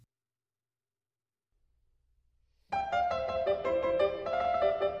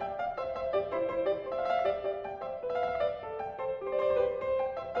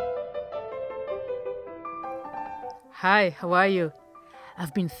Hi, how are you?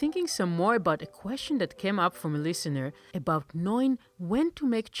 I've been thinking some more about a question that came up from a listener about knowing when to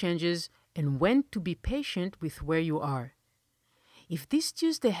make changes and when to be patient with where you are. If this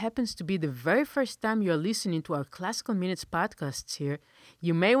Tuesday happens to be the very first time you are listening to our Classical Minutes podcasts here,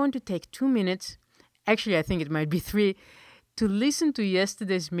 you may want to take 2 minutes, actually, I think it might be three, to listen to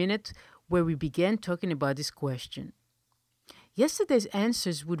yesterday's minute where we began talking about this question. Yesterday's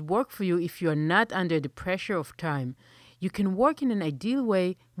answers would work for you if you are not under the pressure of time. You can work in an ideal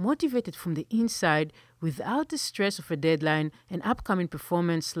way, motivated from the inside, without the stress of a deadline, an upcoming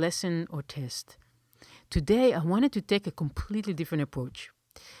performance, lesson, or test. Today, I wanted to take a completely different approach.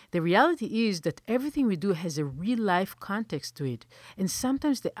 The reality is that everything we do has a real-life context to it, and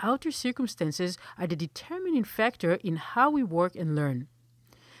sometimes the outer circumstances are the determining factor in how we work and learn.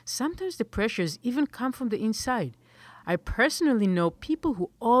 Sometimes the pressures even come from the inside. I personally know people who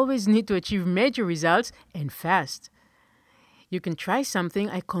always need to achieve major results and fast. You can try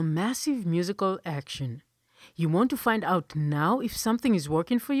something I call massive musical action. You want to find out now if something is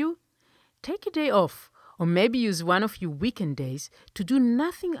working for you? Take a day off, or maybe use one of your weekend days to do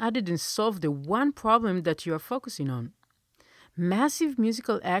nothing other than solve the one problem that you are focusing on. Massive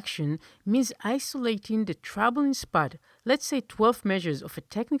musical action means isolating the troubling spot, let's say 12 measures of a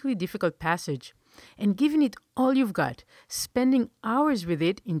technically difficult passage, and giving it all you've got, spending hours with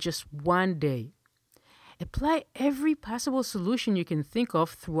it in just one day. Apply every possible solution you can think of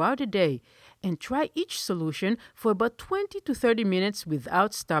throughout the day and try each solution for about 20 to 30 minutes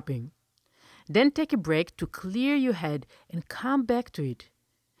without stopping. Then take a break to clear your head and come back to it.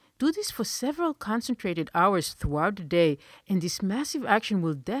 Do this for several concentrated hours throughout the day, and this massive action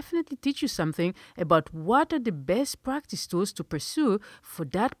will definitely teach you something about what are the best practice tools to pursue for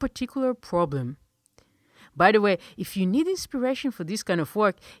that particular problem. By the way, if you need inspiration for this kind of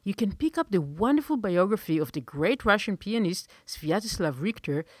work, you can pick up the wonderful biography of the great Russian pianist Sviatoslav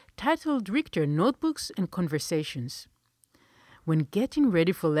Richter, titled Richter Notebooks and Conversations. When getting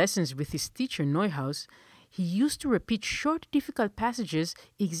ready for lessons with his teacher Neuhaus, he used to repeat short, difficult passages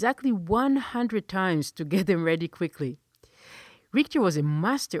exactly 100 times to get them ready quickly. Richter was a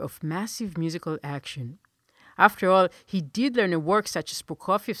master of massive musical action. After all, he did learn a work such as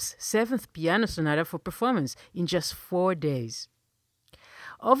Prokofiev's 7th Piano Sonata for performance in just 4 days.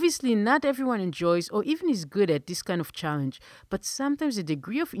 Obviously, not everyone enjoys or even is good at this kind of challenge, but sometimes a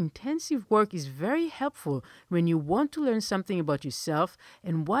degree of intensive work is very helpful when you want to learn something about yourself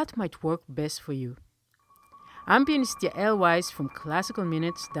and what might work best for you. I'm pianist Yael Weiss from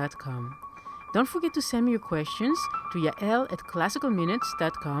classicalminutes.com. Don't forget to send me your questions to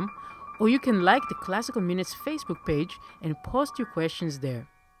yael@classicalminutes.com, or you can like the Classical Minutes Facebook page and post your questions there.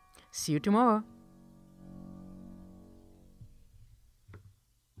 See you tomorrow.